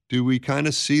 Do we kind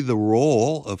of see the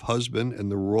role of husband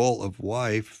and the role of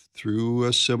wife through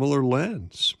a similar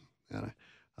lens? And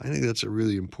I think that's a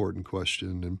really important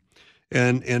question.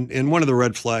 And one of the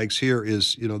red flags here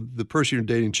is, the person you're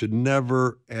dating should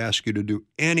never ask you to do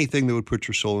anything that would put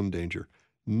your soul in danger.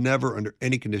 Never under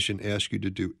any condition ask you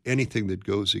to do anything that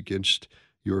goes against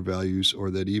your values or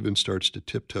that even starts to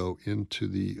tiptoe into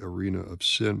the arena of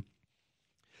sin.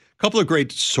 A couple of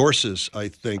great sources, I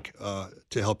think,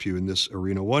 to help you in this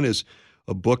arena. One is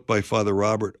a book by Father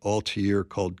Robert Altier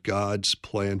called God's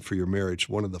Plan for Your Marriage.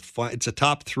 It's a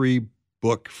top 3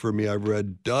 book for me. I've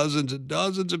read dozens and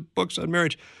dozens of books on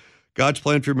marriage. God's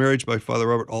Plan for Your Marriage by Father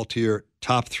Robert Altier,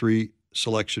 top 3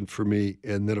 selection for me.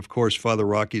 And then, of course, Father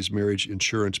Rocky's Marriage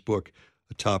Insurance book,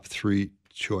 a top 3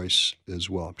 choice as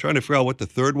well. I'm trying to figure out what the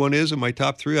third one is in my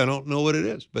top 3. I don't know what it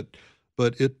is, but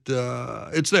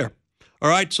it's there. All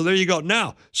right, so there you go.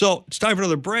 Now, so it's time for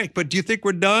another break, but do you think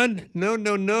we're done?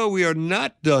 No, we are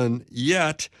not done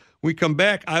yet. When we come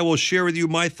back, I will share with you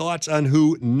my thoughts on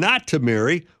who not to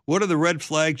marry. What are the red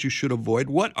flags you should avoid?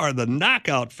 What are the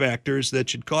knockout factors that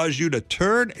should cause you to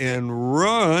turn and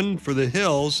run for the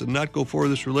hills and not go forward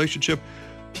this relationship?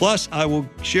 Plus, I will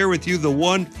share with you the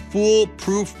one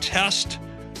foolproof test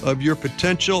of your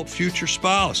potential future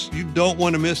spouse. You don't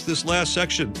want to miss this last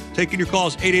section. Taking your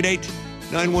calls,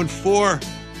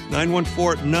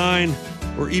 888-914-9149,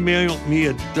 or email me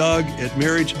at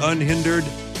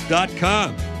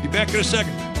doug@marriageunhindered.com. Be back in a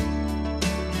second.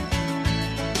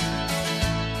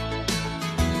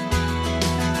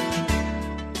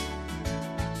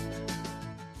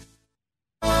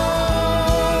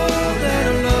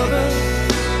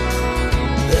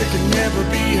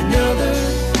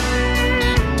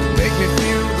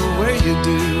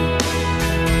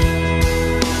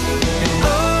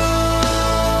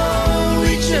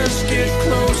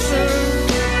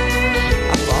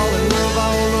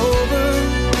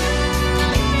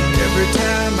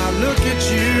 look at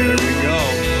you. There we go.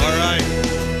 All right.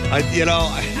 I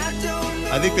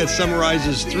think that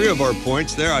summarizes 3 of our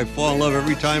points there. I fall in love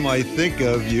every time I think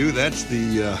of you. That's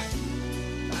the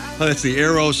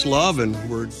Eros love, and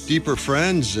we're deeper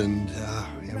friends, and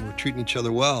we're treating each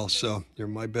other well. So you're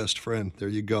my best friend. There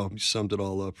you go. You summed it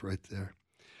all up right there.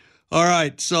 All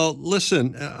right. So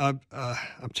listen, I'm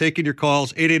taking your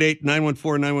calls,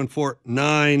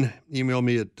 888-914-9149. Email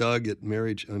me at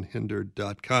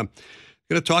doug@marriageunhindered.com.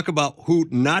 We're going to talk about who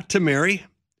not to marry,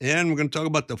 and we're going to talk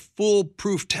about the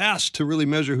foolproof test to really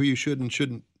measure who you should and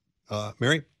shouldn't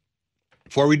marry.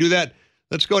 Before we do that,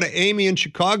 let's go to Amy in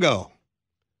Chicago.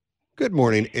 Good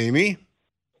morning, Amy.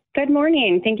 Good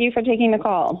morning. Thank you for taking the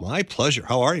call. My pleasure.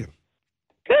 How are you?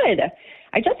 Good.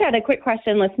 I just had a quick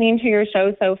question listening to your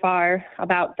show so far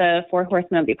about the 4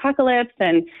 horsemen of the apocalypse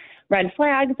and red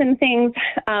flags and things.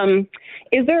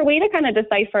 Is there a way to kind of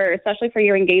decipher, especially for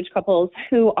your engaged couples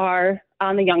who are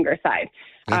on the younger side?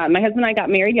 Yeah. My husband and I got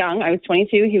married young. I was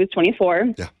 22. He was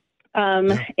 24. Yeah.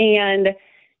 And,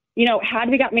 had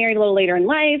we got married a little later in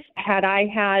life, had I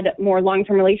had more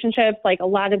long-term relationships, like a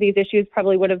lot of these issues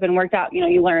probably would have been worked out.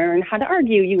 You learn how to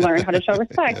argue. You learn how to show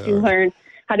respect. Yeah. You learn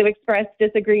how to express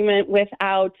disagreement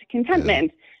without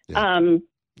contentment. So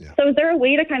is there a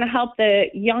way to kind of help the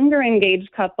younger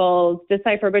engaged couples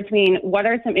decipher between what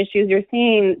are some issues you're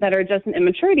seeing that are just an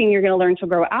immaturity and you're going to learn to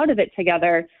grow out of it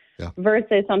together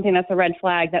versus something that's a red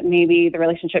flag that maybe the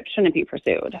relationship shouldn't be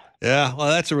pursued? Yeah, well,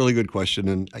 that's a really good question.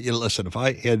 And listen, if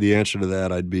I had the answer to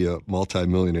that, I'd be a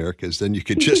multimillionaire, because then you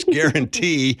could just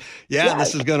guarantee,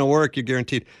 this is going to work. You're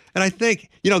guaranteed. And I think,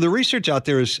 the research out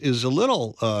there is a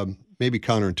little maybe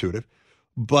counterintuitive,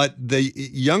 but the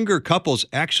younger couples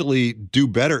actually do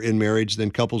better in marriage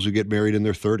than couples who get married in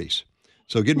their 30s.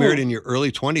 So getting married in your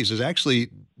early 20s is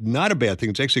actually not a bad thing.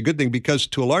 It's actually a good thing, because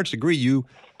to a large degree, you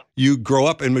grow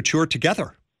up and mature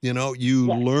together. You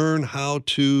learn how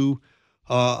to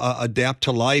adapt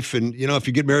to life. And, if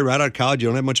you get married right out of college, you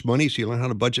don't have much money, so you learn how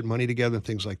to budget money together and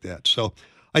things like that. So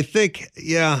I think,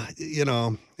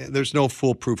 there's no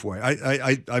foolproof way.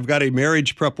 I've got a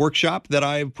marriage prep workshop that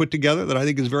I've put together that I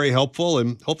think is very helpful,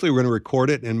 and hopefully we're going to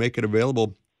record it and make it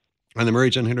available on the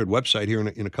Marriage Unhindered website here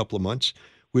in a couple of months,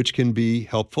 which can be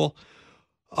helpful.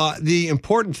 The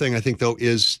important thing, I think, though,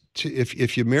 is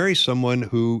if you marry someone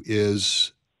who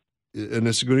is, and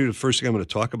this is going to be the first thing I'm going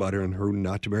to talk about here, and who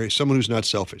not to marry, someone who's not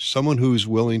selfish, someone who's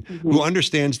willing, who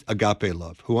understands agape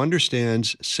love, who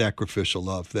understands sacrificial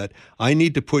love, that I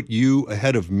need to put you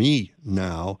ahead of me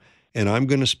now, and I'm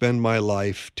going to spend my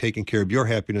life taking care of your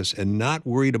happiness and not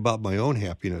worried about my own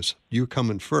happiness. You're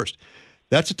coming first.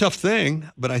 That's a tough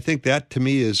thing, but I think that, to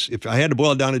me, is, if I had to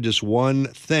boil it down to just one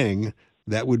thing,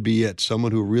 that would be it.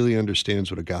 Someone who really understands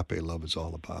what agape love is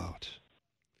all about.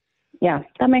 Yeah,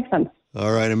 that makes sense.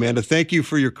 All right, Amanda, thank you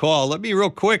for your call. Let me real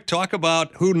quick talk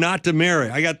about who not to marry.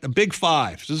 I got the big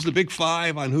 5. This is the big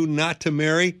 5 on who not to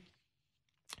marry.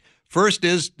 First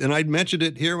is, and I mentioned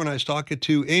it here when I was talking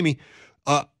to Amy,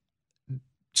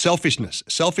 selfishness.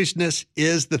 Selfishness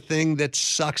is the thing that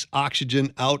sucks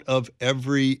oxygen out of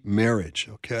every marriage,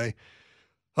 okay?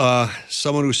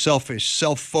 Someone who's selfish,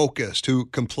 self-focused, who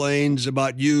complains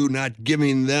about you not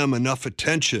giving them enough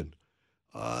attention.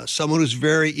 Someone who's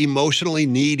very emotionally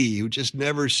needy, who just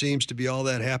never seems to be all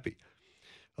that happy.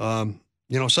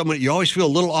 Someone you always feel a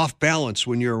little off balance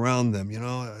when you're around them.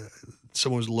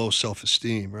 Someone with low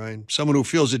self-esteem, right? Someone who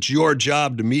feels it's your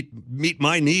job to meet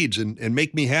my needs and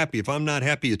make me happy. If I'm not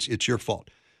happy, it's your fault.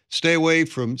 Stay away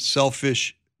from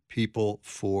selfish people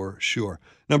for sure.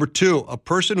 Number 2, a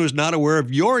person who's not aware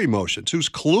of your emotions, who's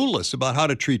clueless about how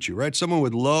to treat you, right? Someone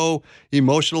with low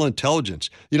emotional intelligence.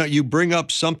 You bring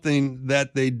up something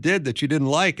that they did that you didn't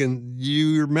like, and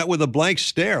you're met with a blank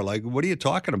stare. Like, what are you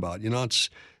talking about?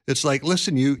 It's like,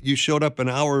 listen, you showed up an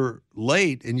hour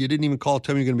late and you didn't even call,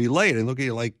 tell me you're going to be late. And look at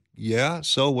you like, yeah,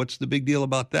 so what's the big deal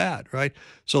about that, right?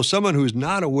 So someone who's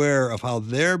not aware of how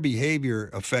their behavior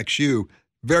affects you,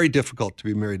 very difficult to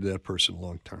be married to that person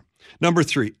long term. Number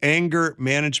 3, anger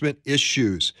management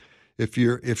issues. If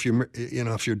you're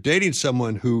dating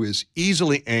someone who is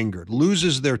easily angered,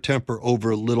 loses their temper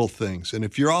over little things, and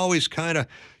if you're always kind of,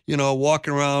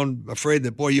 walking around afraid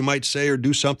that, boy, you might say or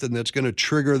do something that's going to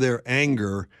trigger their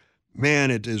anger, man,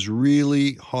 it is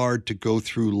really hard to go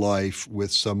through life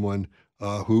with someone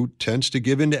who tends to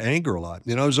give into anger a lot.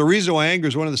 There's a reason why anger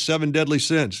is one of the 7 deadly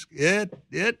sins. It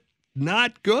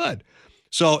not good.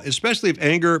 So especially if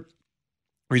anger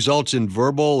results in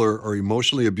verbal or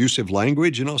emotionally abusive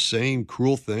language, saying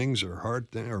cruel things or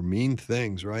hard or mean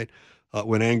things, right?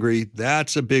 When angry,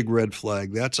 that's a big red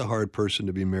flag. That's a hard person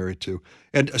to be married to.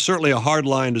 And certainly a hard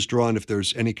line is drawn if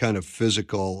there's any kind of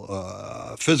physical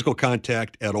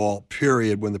contact at all,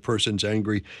 period, when the person's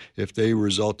angry. If they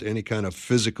result in any kind of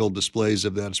physical displays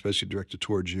of that, especially directed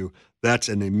towards you, that's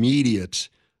an immediate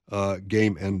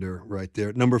game ender right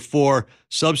there. Number 4,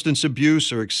 substance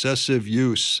abuse or excessive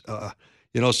use.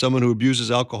 Someone who abuses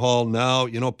alcohol now,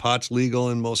 pot's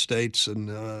legal in most states, and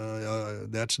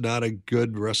that's not a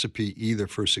good recipe either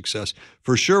for success.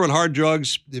 For sure, with hard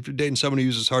drugs, if you're dating someone who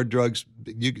uses hard drugs,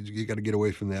 you got to get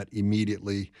away from that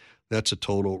immediately. That's a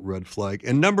total red flag.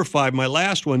 And number 5, my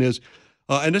last one is,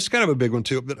 and this is kind of a big one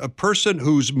too, but a person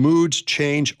whose moods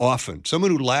change often,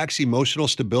 someone who lacks emotional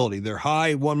stability. They're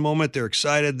high one moment, they're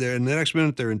excited, and the next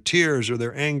minute they're in tears or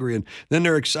they're angry, and then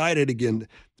they're excited again.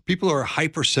 People are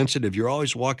hypersensitive. You're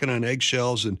always walking on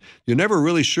eggshells, and you're never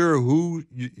really sure who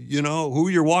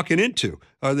you're walking into.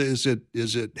 Is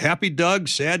it happy Doug,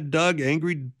 sad Doug,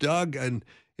 angry Doug, and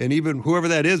even whoever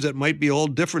that is, that might be a whole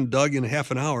different Doug in half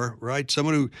an hour, right?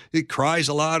 Someone who cries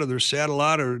a lot, or they're sad a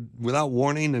lot, or without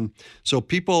warning, and so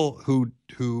people who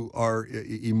are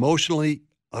emotionally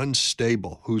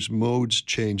unstable, whose moods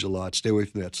change a lot. Stay away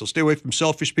from that. So stay away from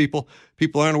selfish people,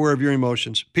 people aren't aware of your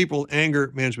emotions, people,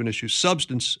 anger management issues,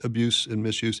 substance abuse and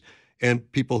misuse, and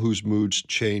people whose moods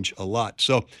change a lot.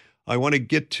 So I want to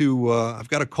get to, I've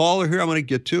got a caller here I want to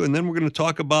get to, and then we're going to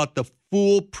talk about the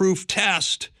foolproof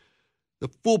test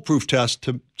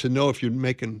to know if you're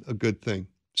making a good thing.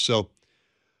 So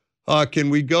can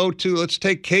we go to, let's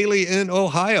take Kailee in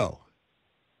Ohio.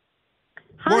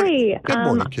 Hi. Good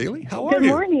morning, Kailee. How are you? Good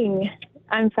morning.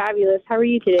 I'm fabulous. How are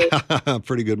you today?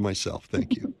 Pretty good myself.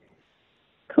 Thank you.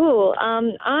 Cool.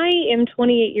 I am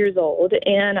 28 years old,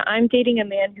 and I'm dating a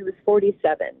man who is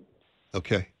 47.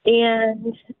 Okay.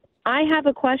 And I have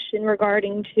a question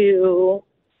regarding to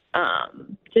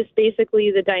just basically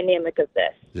the dynamic of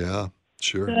this. Yeah,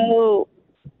 sure.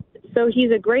 So he's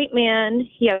a great man.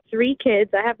 He has 3 kids.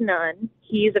 I have none.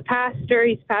 He's a pastor.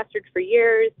 He's pastored for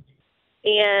years.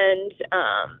 And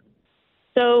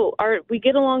we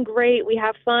get along great. We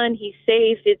have fun. He's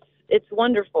safe. It's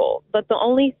wonderful. But the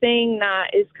only thing that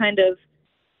is kind of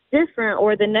different,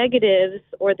 or the negatives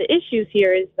or the issues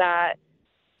here, is that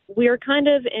we're kind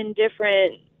of in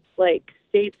different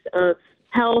states of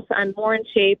health. I'm more in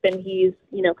shape, and he's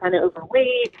kind of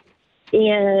overweight.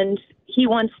 And he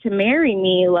wants to marry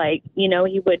me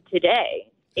he would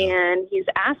today. And he's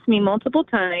asked me multiple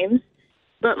times.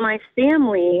 But my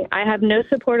family, I have no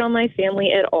support on my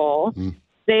family at all. Mm.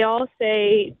 They all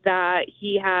say that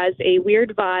he has a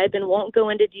weird vibe and won't go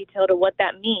into detail to what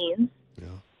that means.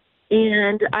 Yeah.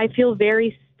 And I feel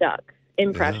very stuck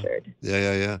and pressured.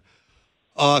 Yeah.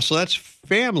 So that's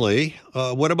family.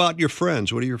 What about your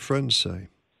friends? What do your friends say?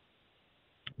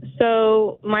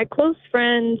 So my close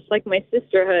friends, like my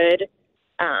sisterhood,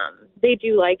 they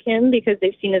do like him because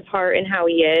they've seen his heart and how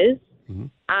he is. Mm-hmm.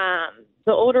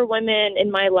 The older women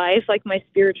in my life, like my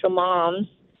spiritual moms,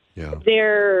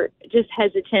 they're just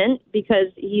hesitant because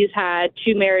he's had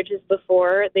 2 marriages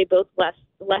before. They both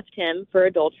left him for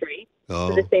adultery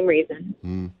for the same reason.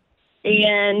 Mm.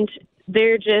 And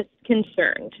they're just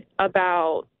concerned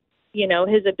about,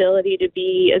 his ability to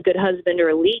be a good husband or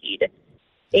a lead.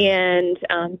 And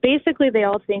basically they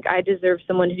all think I deserve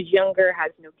someone who's younger,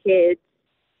 has no kids.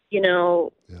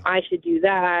 I should do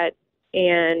that.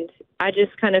 And I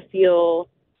just kind of feel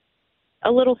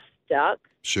a little stuck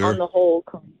on the whole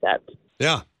concept.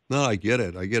 Yeah. No, I get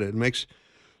it. It makes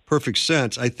perfect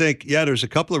sense. I think, there's a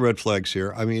couple of red flags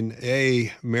here. I mean,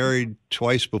 married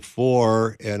twice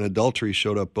before and adultery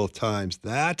showed up both times.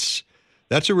 That's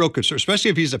a real concern,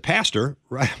 especially if he's a pastor,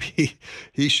 right?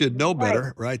 He should know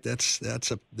better, right? That's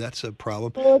a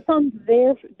problem. Well, it's on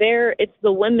it's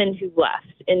the women who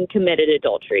left and committed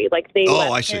adultery. They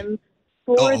left him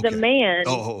for the man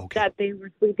that they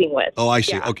were sleeping with. Oh, I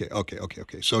see. Yeah.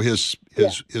 Okay. So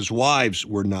his wives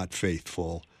were not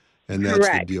faithful, and that's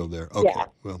the deal there. Okay. Yeah.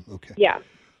 Well, okay. Yeah.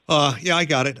 I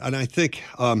got it. And I think,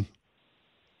 so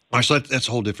that's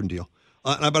a whole different deal.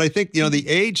 But I think, the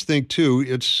age thing too,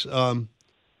 it's,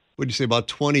 what do you say, about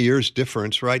 20 years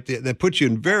difference, right? That puts you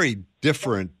in very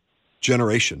different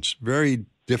generations, very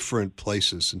different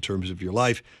places in terms of your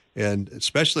life. And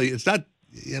especially, it's not,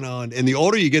 and the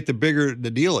older you get, the bigger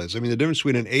the deal is. I mean, the difference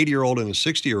between an 80-year-old and a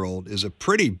 60-year-old is a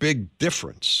pretty big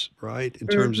difference, right? In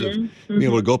terms of being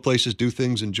able to go places, do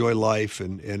things, enjoy life,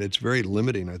 and it's very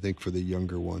limiting, I think, for the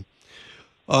younger one.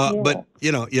 But,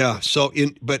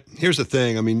 but here's the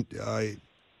thing. I mean,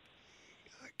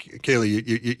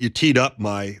 Kailee, you teed up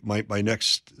my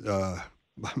next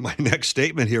my next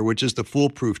statement here, which is the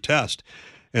foolproof test,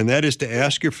 and that is to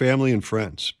ask your family and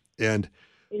friends. And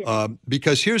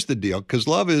because here's the deal, because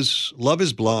love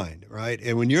is blind, right?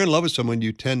 And when you're in love with someone,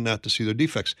 you tend not to see their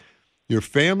defects. Your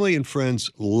family and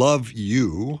friends love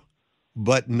you,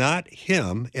 but not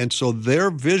him, and so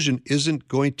their vision isn't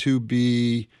going to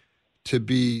be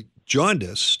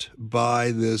jaundiced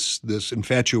by this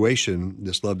infatuation,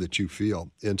 this love that you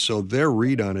feel, and so their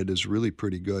read on it is really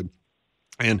pretty good.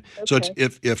 And so it's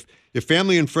if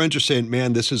family and friends are saying,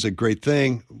 "Man, this is a great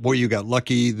thing. Boy, you got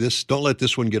lucky. Don't let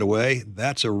this one get away."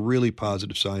 That's a really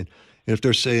positive sign. And if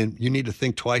they're saying you need to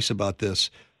think twice about this,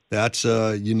 that's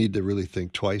you need to really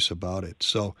think twice about it.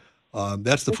 So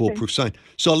that's the foolproof sign.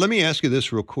 So let me ask you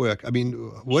this real quick. I mean,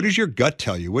 what does your gut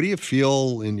tell you? What do you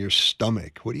feel in your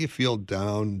stomach? What do you feel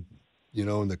down,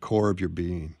 in the core of your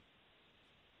being?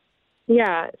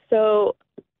 Yeah. So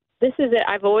this is it.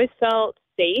 I've always felt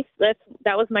safe.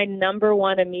 That was my number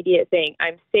one immediate thing.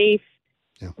 I'm safe.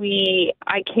 Yeah.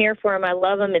 I care for him. I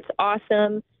love him. It's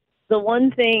awesome. The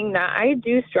one thing that I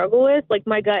do struggle with, like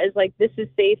my gut is like, this is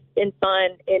safe and fun,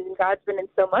 and God's been in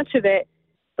so much of it,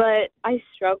 but I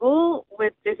struggle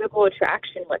with physical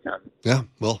attraction with him. Yeah.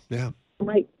 Well, yeah.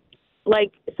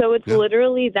 So it's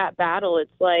literally that battle.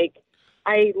 It's like,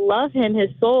 I love him, his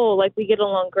soul, like we get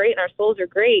along great and our souls are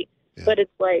great, but it's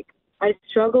like, I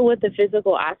struggle with the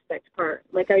physical aspect part.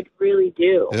 Like I really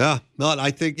do. Yeah. No,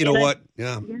 I think, you know what?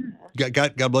 Yeah.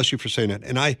 God bless you for saying that.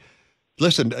 And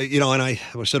listen, and I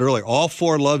said earlier, all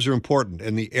four loves are important.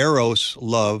 And the eros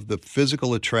love, the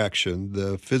physical attraction,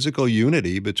 the physical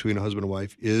unity between a husband and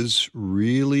wife is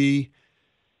really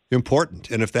important.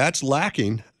 And if that's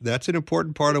lacking, that's an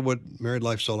important part of what married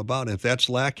life's all about. And if that's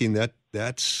lacking,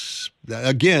 that's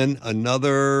again,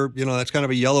 another, that's kind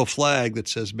of a yellow flag that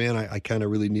says, man, I kind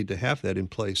of really need to have that in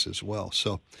place as well.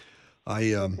 So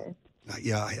I don't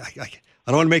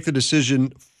want to make the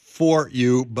decision for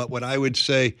you, but what I would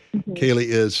say, Kailee,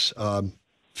 is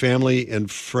family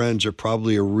and friends are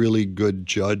probably a really good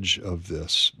judge of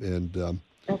this. And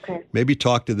maybe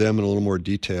talk to them in a little more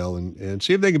detail and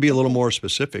see if they can be a little more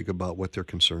specific about what their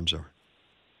concerns are.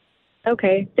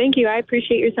 Okay. Thank you. I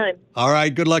appreciate your time. All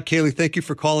right. Good luck, Kailee. Thank you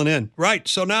for calling in. Right.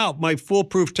 So now my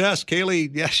foolproof test,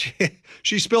 Kailee, yes,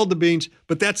 she spilled the beans,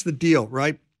 but that's the deal,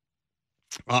 right?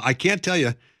 I can't tell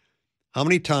you how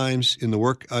many times in the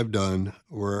work I've done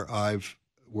where I've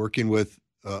working with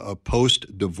a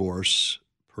post-divorce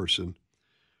person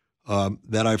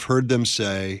that I've heard them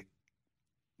say,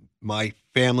 my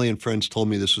family and friends told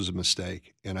me this was a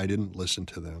mistake and I didn't listen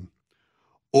to them.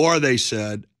 Or they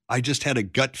said, I just had a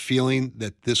gut feeling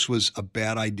that this was a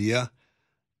bad idea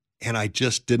and I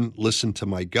just didn't listen to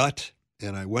my gut.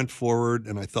 And I went forward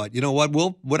and I thought, you know what,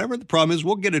 whatever the problem is,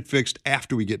 we'll get it fixed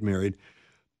after we get married.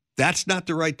 That's not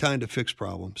the right time to fix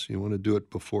problems. You want to do it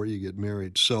before you get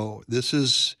married. So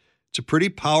it's a pretty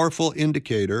powerful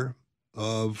indicator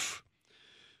of,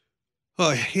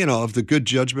 of the good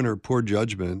judgment or poor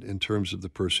judgment in terms of the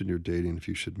person you're dating, if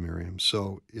you should marry him.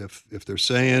 So if they're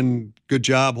saying, good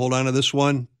job, hold on to this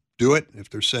one, do it. If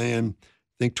they're saying,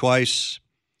 think twice,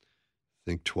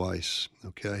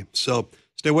 okay? So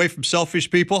stay away from selfish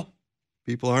people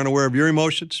who aren't aware of your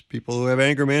emotions, people who have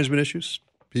anger management issues,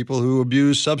 people who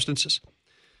abuse substances,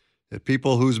 and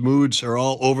people whose moods are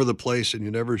all over the place and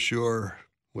you're never sure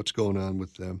what's going on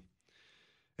with them.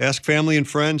 Ask family and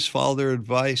friends, follow their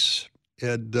advice.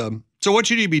 And so what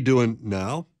should you be doing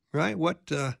now, right?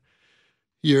 What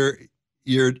you're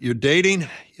dating,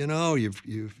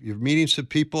 you're meeting some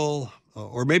people,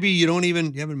 or maybe you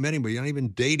haven't met anybody, you're not even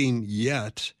dating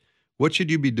yet. What should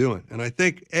you be doing? And I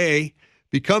think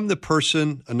become the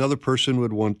person another person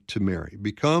would want to marry.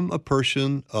 Become a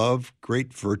person of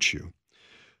great virtue.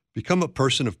 Become a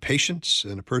person of patience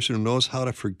and a person who knows how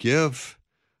to forgive,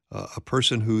 a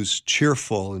person who's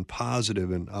cheerful and positive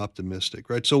and optimistic,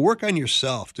 right? So work on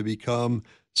yourself to become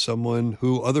someone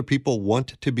who other people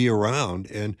want to be around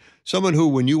and someone who,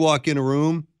 when you walk in a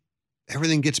room,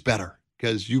 everything gets better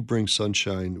because you bring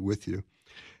sunshine with you.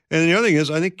 And the other thing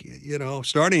is, I think,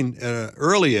 starting at an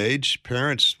early age,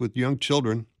 parents with young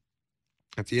children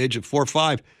at the age of 4 or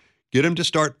 5, get them to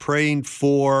start praying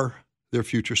for their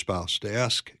future spouse, to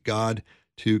ask God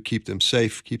to keep them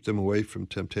safe, keep them away from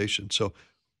temptation. So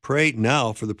pray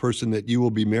now for the person that you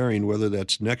will be marrying, whether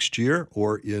that's next year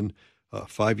or in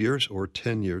 5 years or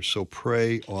 10 years. So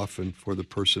pray often for the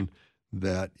person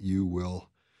that you will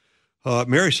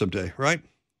marry someday, right?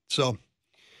 So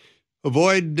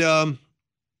avoid some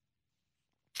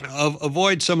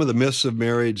of the myths of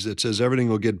marriage that says everything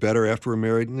will get better after we're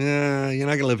married. Nah, you're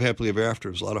not going to live happily ever after.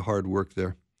 There's a lot of hard work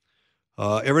there.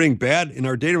 everything bad in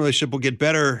our dating relationship will get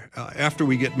better after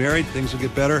we get married. Things will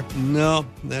get better. No,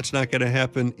 that's not going to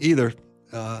happen either.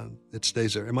 It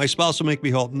stays there. And my spouse will make me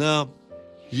whole. No,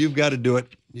 you've got to do it.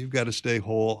 You've got to stay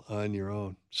whole on your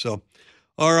own. So,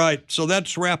 all right. So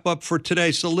that's wrap up for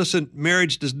today. So listen,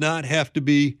 marriage does not have to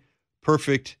be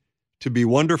perfect to be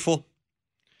wonderful.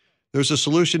 There's a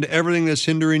solution to everything that's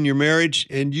hindering your marriage,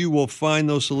 and you will find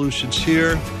those solutions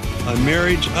here on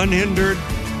Marriage Unhindered,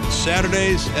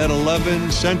 Saturdays at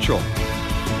 11 Central.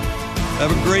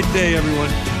 Have a great day, everyone.